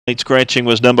Scratching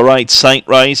was number 8, Saint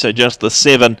Ray, so just the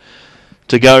 7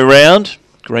 to go round.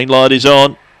 Green light is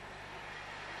on.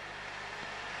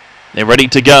 They're ready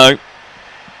to go.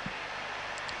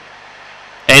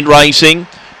 And racing.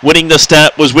 Winning the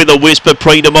start was With a Whisper.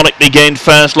 Predemonic began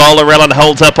fast. Lola Allen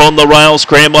holds up on the rail.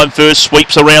 Scrambling first.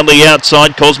 Sweeps around the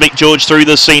outside. Cosmic George through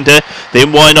the centre.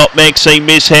 Then Why Not Maxine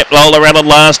Mishap. Lola Allen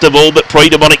last of all, but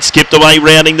Predemonic skipped away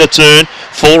rounding the turn.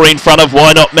 4 in front of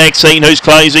Why Not Maxine, who's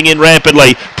closing in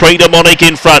rapidly. Predemonic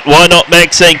in front. Why Not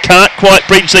Maxine can't quite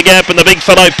bridge the gap, and the big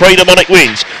fellow Predemonic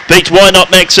wins. Beats Why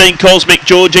Not Maxine, Cosmic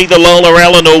George, either Lola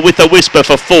Allen or With a Whisper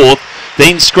for 4th.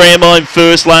 Then Scramline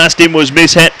first. Last in was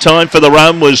Mishap. Time for the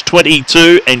run was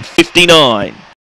 22 and 59.